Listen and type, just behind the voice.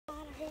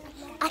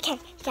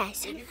Okay,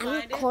 guys, I'm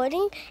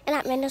recording and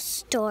I'm in a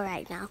store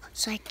right now,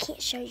 so I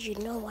can't show you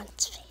no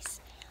one's face.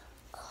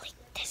 Only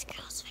this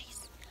girl's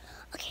face.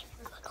 Okay,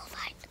 I'm gonna go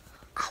find.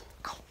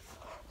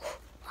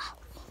 Wow.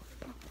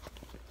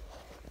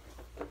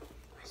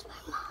 Where's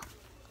my mom?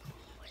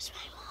 Where's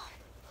my mom?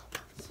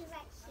 She's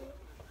right here.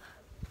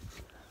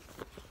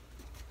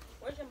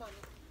 Where's your mommy?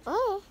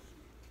 Oh.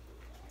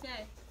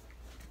 Okay.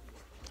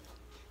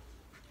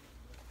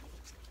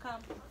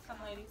 Come,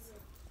 ladies.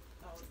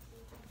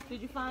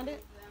 Did you find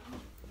it?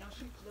 No,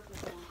 she's looking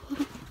for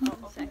it.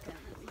 Second.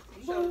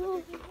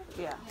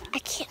 Yeah. I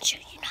can't show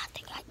you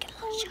nothing. I can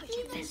only show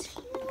you this.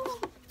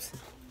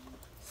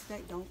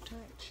 Stay, don't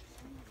touch.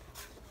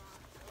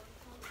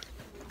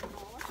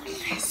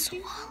 This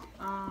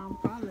wall.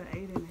 Probably 8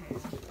 and a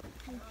half.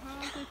 You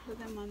probably put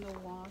them on the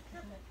wall.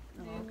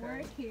 They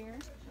were here.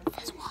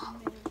 This wall.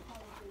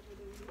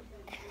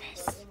 And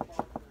this.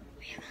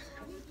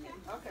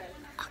 Okay.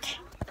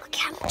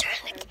 Okay, I'm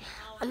turning.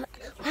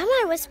 Why am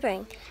I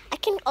whispering? I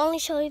can only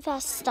show you the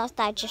stuff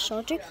that I just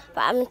showed you,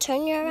 but I'm gonna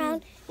turn you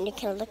around and you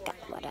can look at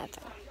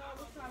whatever.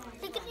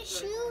 Look at the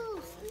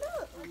shoes.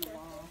 Look.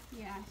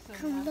 Yeah. So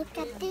Come look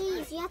at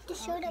these. You have to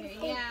show them.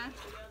 yeah.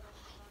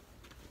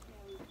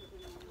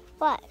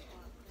 What?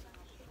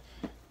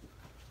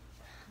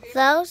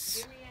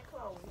 Those?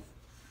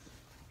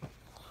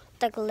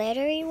 The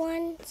glittery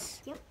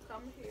ones? Yep.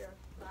 Come here.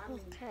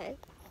 Okay.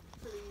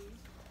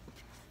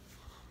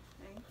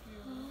 Thank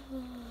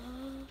you.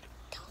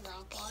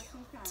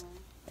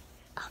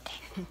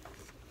 Okay.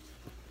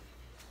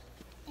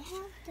 I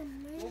have the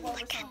moon.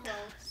 Look at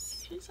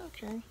those. She's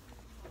okay.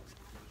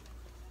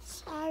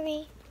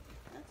 Sorry.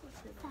 That's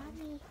okay.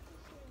 Sorry.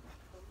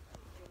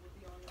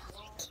 Those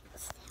are cute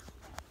still.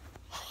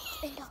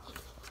 I know.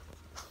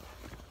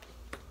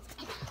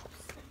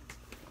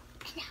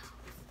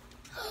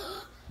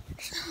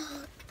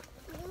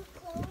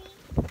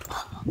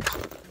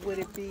 Would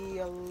it be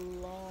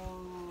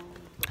along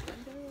the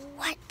window?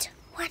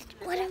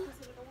 What am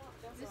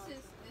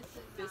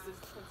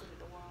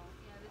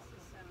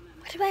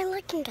What am I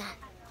looking at?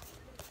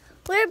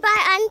 We're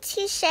by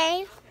Auntie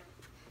Shay.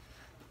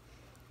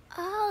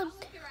 Oh,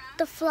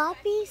 the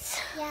floppies?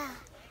 Yeah.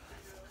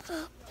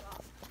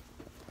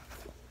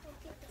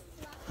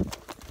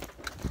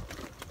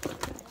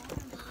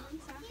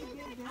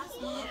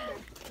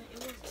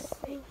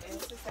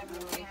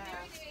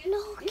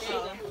 No kidding.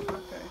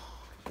 Okay.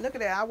 Look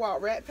at that. I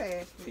walked right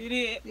past you. You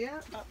did?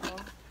 Yeah.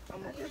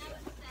 I'm okay.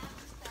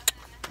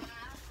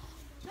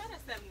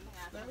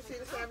 Let me see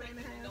the 7 and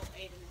a half. No,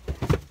 8 and a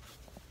half.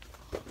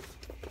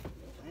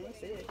 I ain't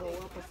see it go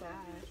up a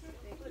size.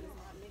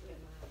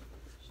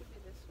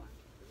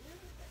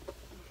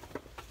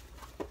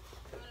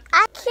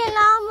 I can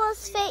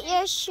almost fit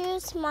your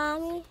shoes,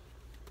 Mommy.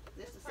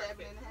 This is 7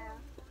 and a half.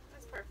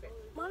 That's perfect.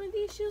 Mommy,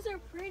 these shoes are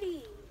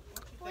pretty.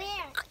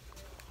 Where?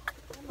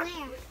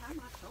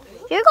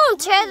 You're going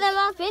to tear them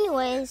up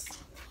anyways.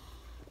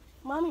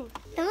 Mommy.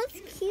 That looks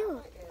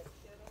cute.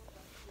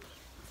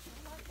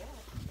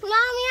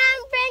 Mommy,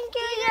 I'm bringing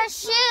you your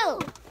shoe.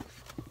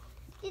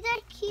 These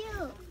are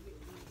cute.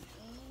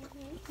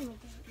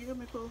 You got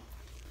me, Pooh?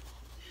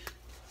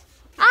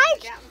 I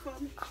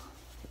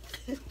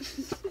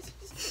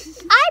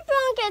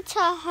brought it to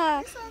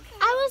her.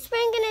 I was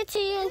bringing it to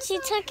you and she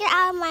took it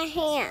out of my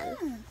hand.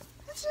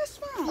 It's just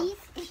fine.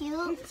 He's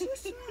cute. It's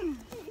just fine.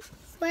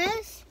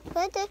 Where's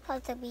this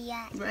supposed to be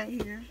at? Right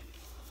here.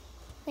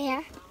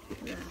 Where?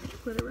 Yeah,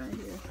 put it right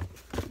here.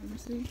 Let me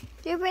see.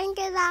 You're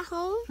bringing that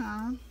home?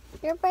 Huh?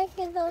 You're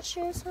bringing those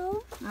shoes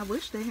home? I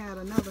wish they had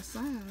another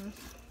size.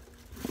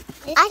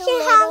 I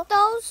can have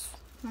those.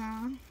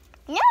 Huh?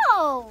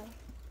 No.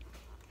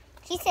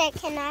 She said,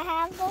 can I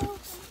have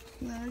those?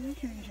 No, you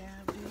can't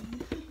have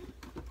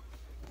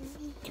these.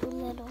 Too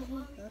little.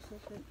 That's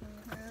what you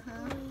can have,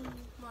 huh?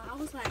 Mom, I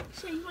was like,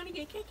 Shay, you want to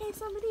get KK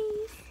some of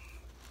these?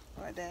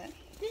 What that?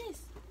 This.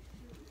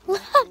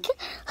 Look.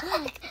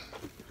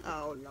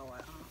 Oh,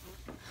 Lord.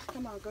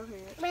 Come on, go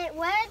ahead. Wait,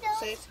 where are those?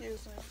 Say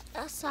excuse me.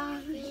 Oh,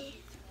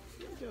 sorry.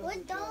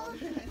 What those?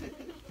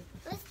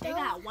 What's They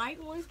got white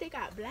ones. They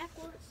got black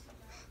ones.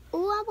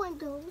 Ooh, I want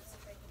those.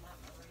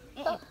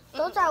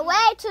 Those are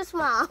way too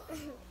small.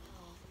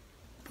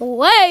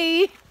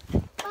 Way.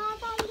 But I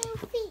got little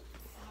feet.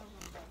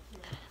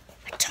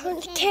 Turn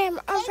the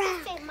camera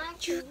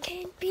around. You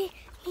can be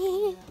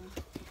me.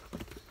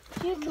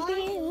 You can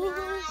be me.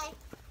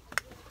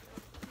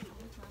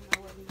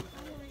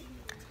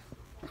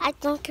 I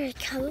think you're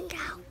coming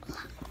out.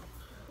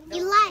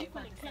 You like?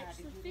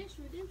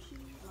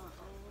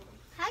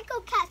 I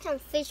go catch some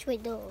fish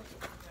with those.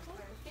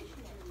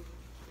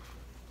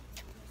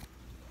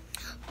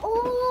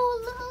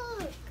 Oh,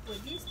 look!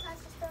 With this type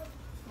of stuff,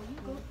 when you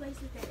go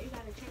places that they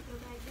gotta check your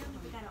bag down,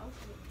 they gotta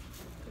open it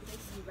because they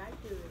see right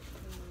through it.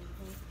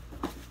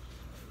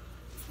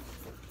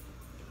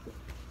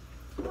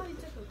 Somebody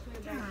took a clear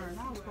bag. Darn,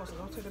 I was supposed to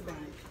go to the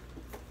bank.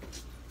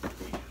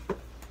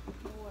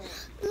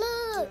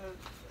 Look!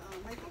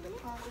 Make a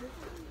deposit.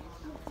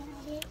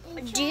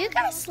 Do you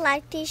guys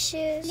like these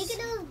shoes? Look at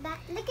those back.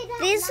 Look at that.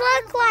 These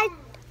look like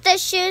the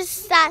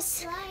shoes that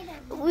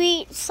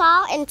we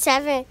saw in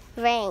 7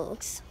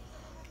 Rings.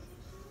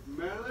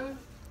 Marilyn?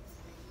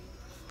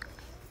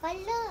 But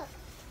look,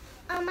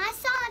 I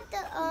saw the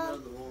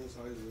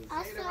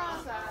I saw.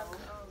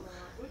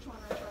 Which one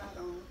I tried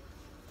on?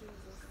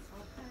 I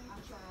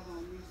tried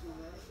on this one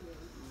right here.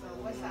 So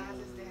what size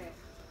is that?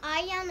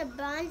 Ariana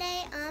Grande.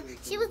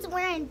 She was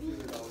wearing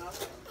these.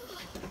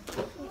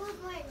 She was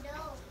wearing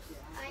those.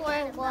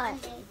 Wearing what?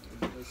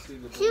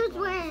 She was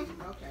wearing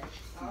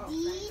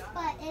these,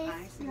 but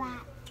it's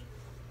black.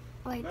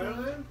 Or green.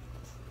 Marilyn?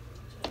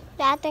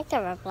 Yeah, I think they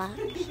were black,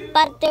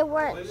 but they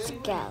weren't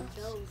scales.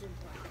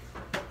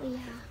 Yeah.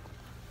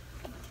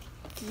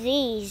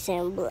 These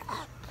in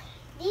black.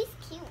 These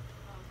cute.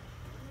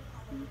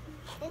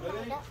 They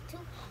light up too.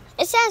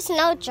 It says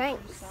no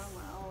drinks.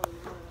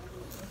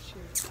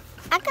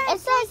 It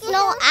says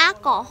no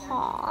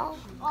alcohol,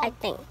 I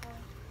think.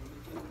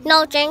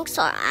 No drinks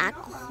or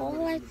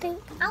alcohol, I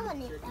think. I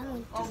want it. I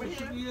want Oh, it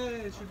should be there.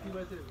 It should be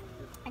right there.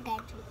 I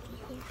got to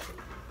here.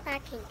 I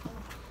can't.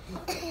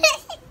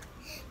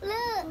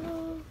 Look.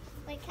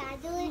 Wait, can I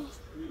do it?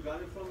 You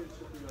got it from it.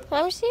 Should be right there.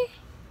 Let me see.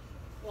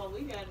 Well,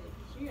 we got it.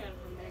 She got it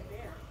from back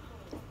there.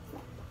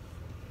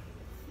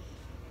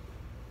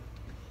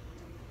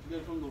 You got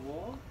it from the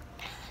wall?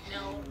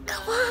 No.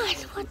 Come on,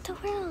 what the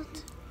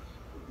world?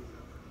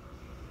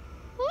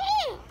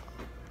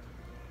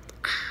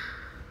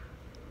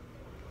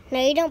 No,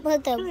 you don't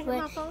put the.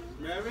 Mary?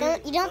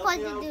 You don't help put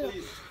me the out, do.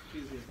 please.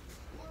 She's here.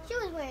 She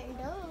was wearing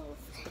those,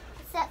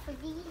 except for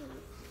these.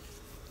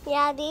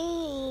 Yeah,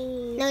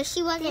 these. No,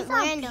 she wasn't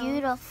wearing those.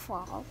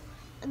 Beautiful.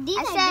 These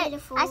are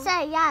beautiful. I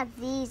said, yeah,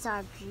 these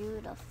are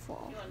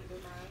beautiful.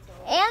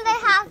 And they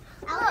have.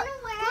 I want to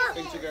wear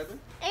Think together.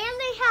 And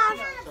they have.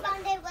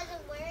 Sunday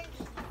wasn't wearing.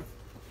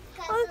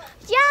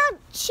 Yeah,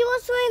 she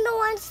was wearing the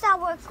ones that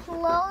were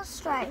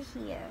closed right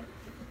here.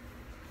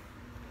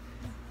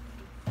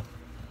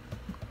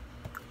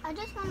 I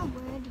just want to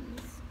wear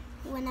these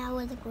when I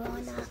was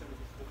growing up.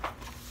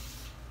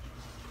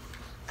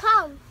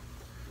 Come.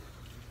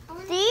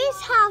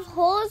 These have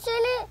holes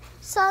in it,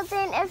 so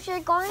then if you're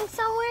going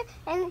somewhere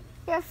and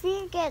your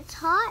feet gets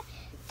hot,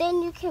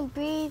 then you can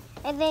breathe,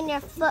 and then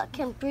your foot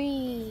can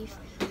breathe.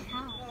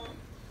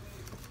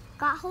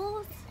 Got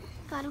holes?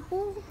 Got a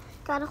hole?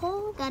 Got a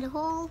hole? Got a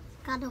hole?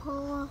 Got a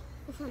hole?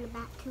 It's on the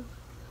back too.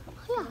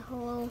 Yeah.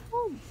 Hole.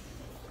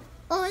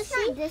 Oh, it's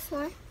not this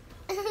one.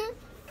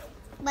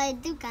 But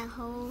it do got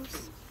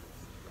holes.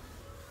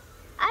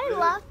 I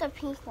love the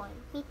pink one.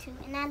 Me too.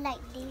 And I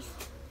like these.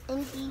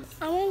 And these.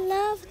 I'm in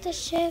love with the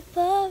shape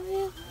of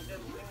you.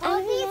 Oh,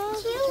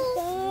 these cute.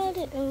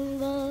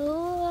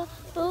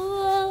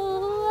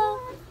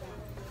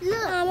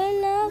 Look. I'm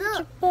in love with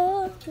your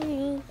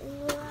body.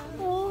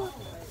 Ooh.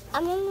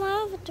 I'm in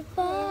love with your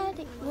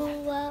body.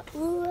 Ooh,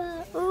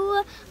 ooh,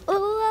 ooh,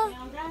 ooh.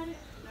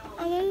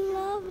 I'm in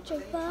love with your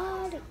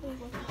body.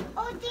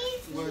 Oh,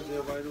 these. Where's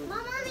the right My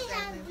mommy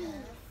has these.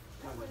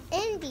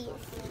 And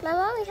these. My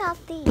mommy has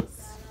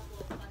these.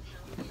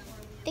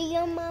 Do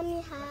your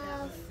mommy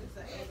have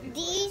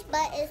these,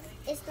 but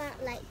it's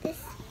not like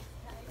this?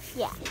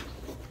 Yeah.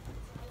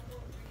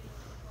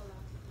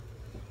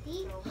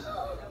 These.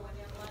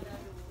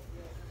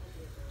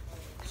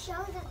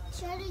 Show the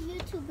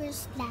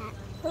YouTubers that.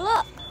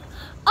 Look.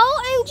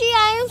 OMG,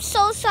 I am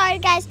so sorry,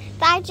 guys,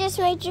 that I just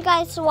made you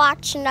guys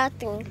watch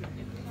nothing.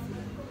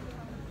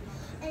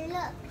 And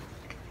look.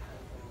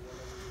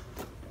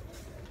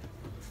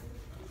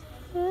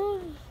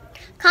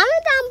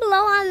 Comment down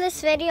below on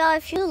this video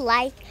if you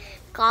like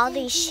all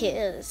these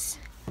shoes.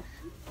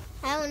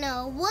 I don't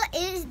know. What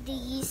is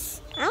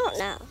these? I don't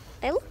know.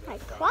 They look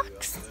like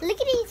Crocs. Look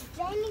at these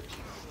fanny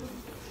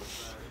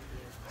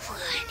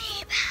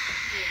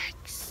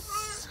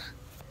bags.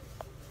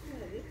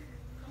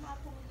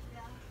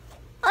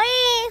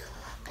 Oi!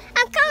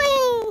 I'm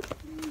coming!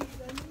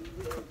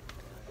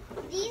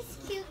 These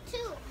cute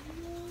too.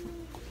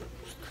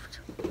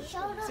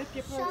 Zip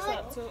your purse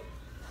up too.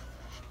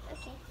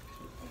 Okay.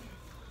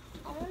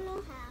 I don't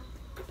know how.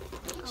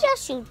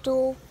 Yes, you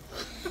do.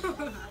 I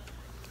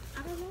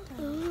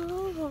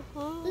don't know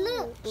how.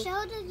 Look,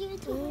 show the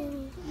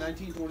YouTube.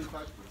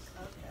 1925.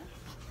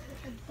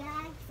 The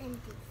bags and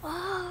these.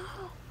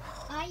 Oh.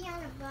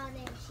 Ariana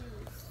Grande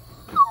shoes.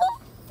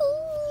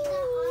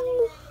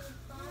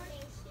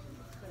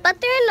 But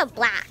they're in the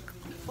black.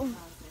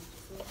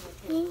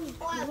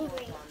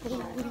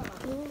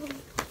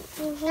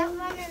 Stop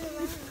running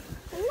around.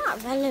 I'm not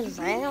running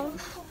around.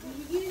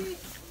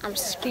 I'm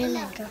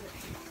spinning.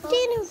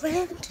 Didn't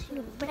run.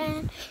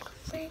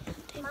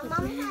 My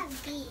mom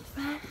has these.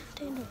 Round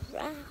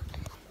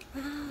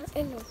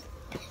and around.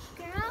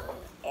 Girl.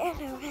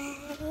 And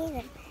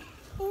around.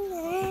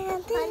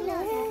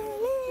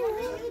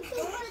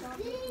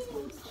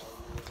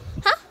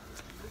 Huh?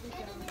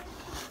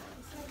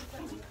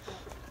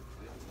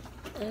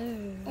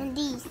 And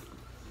these.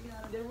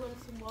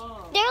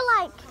 They're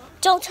like,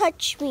 don't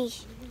touch me.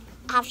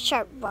 I have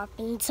sharp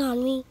weapons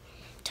on me.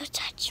 Don't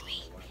touch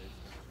me.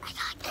 I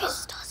got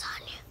crystals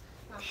on you.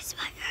 This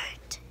might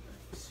hurt.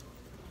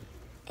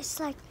 It's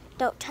like,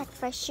 Don't touch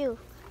my shoe.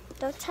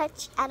 Don't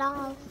touch at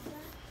all.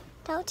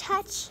 Don't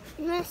touch.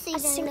 You want to see A the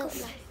single nose?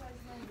 fly.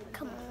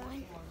 Come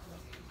on.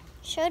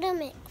 Show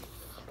them it.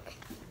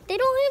 They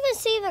don't even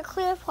see the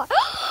clear part.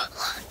 Look.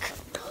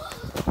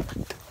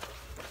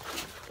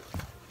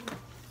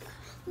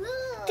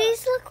 Look.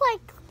 These look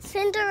like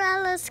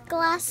Cinderella's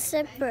glass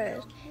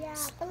zippers. Yeah.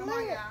 Come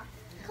on, y'all.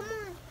 Come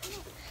on.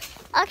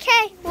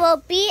 Okay, we'll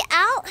be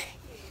out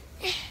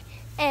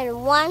in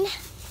 1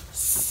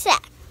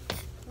 sec.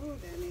 Ooh,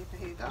 that needs to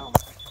hit go.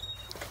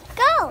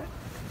 Go.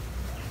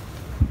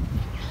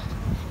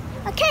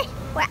 Okay,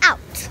 we're out.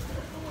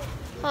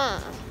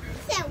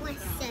 That 1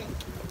 sec.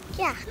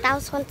 Yeah, that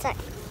was 1 sec.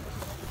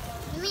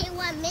 You mean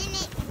 1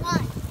 minute?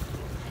 1.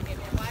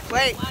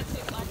 Wait.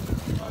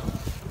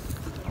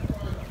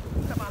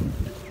 Come on.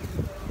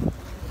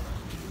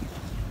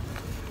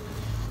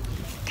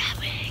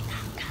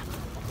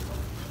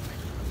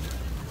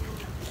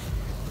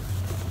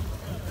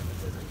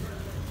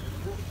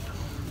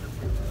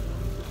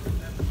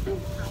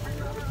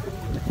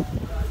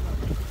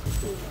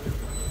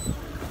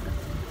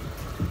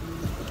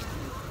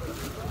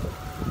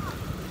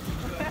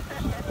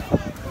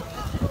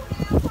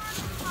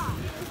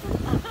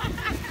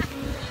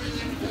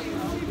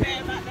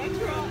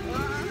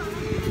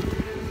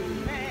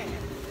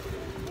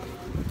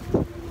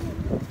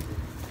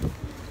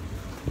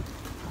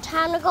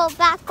 Time to go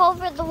back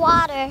over the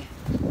water.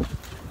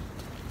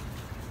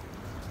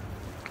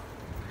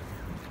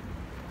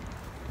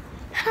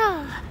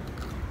 Hey,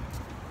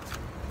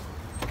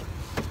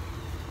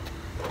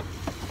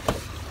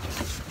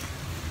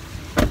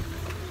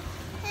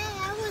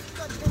 I was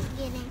going to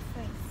get in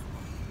first.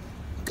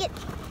 Get.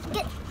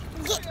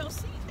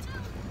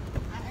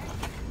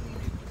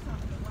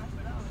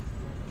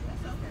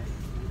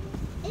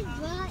 It's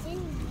dry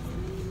in.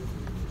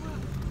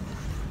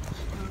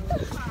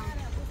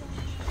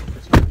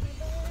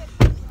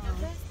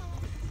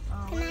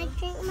 Can I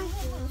drink my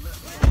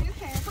juice? You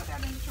can put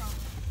that in the trunk.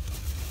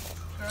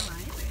 Girl, I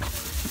ain't saying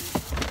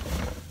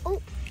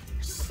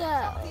So,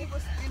 he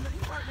was in the, he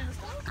worked in the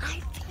store. I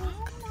think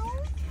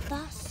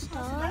the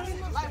store. He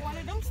looked like one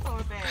of them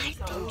store bags. I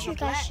think you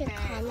guys should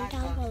comment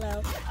down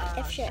below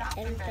if you're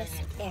in this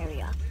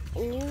area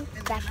and you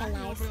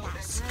recognize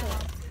that store.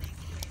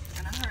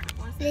 And I heard the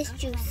voice. This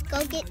juice.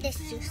 Go get this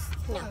juice.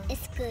 No,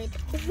 it's good.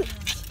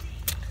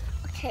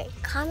 Okay,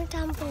 comment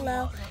down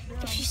below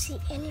if you see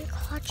any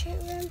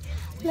quadrant room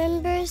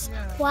members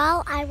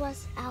while I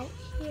was out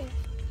here.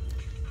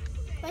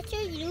 What's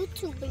your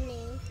YouTuber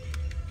name?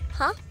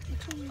 Huh?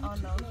 Oh,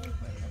 no.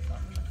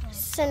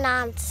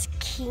 Sanaa's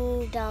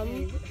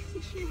Kingdom.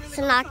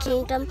 Sanaa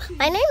Kingdom.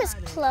 My name is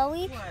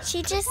Chloe.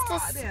 She just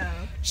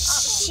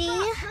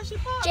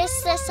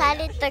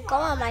decided to go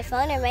on my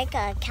phone and make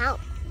an account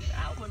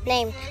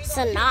named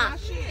Sanaa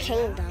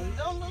Kingdom.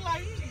 Don't look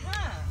like you,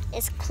 huh?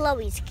 It's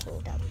Chloe's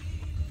Kingdom.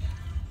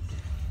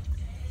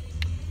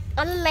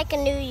 I'm gonna make a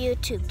new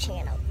YouTube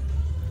channel.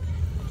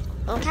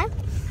 Okay?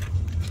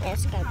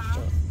 Let's go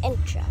do an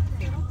intro.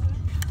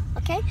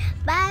 Okay?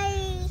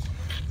 Bye.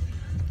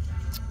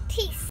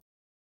 Peace.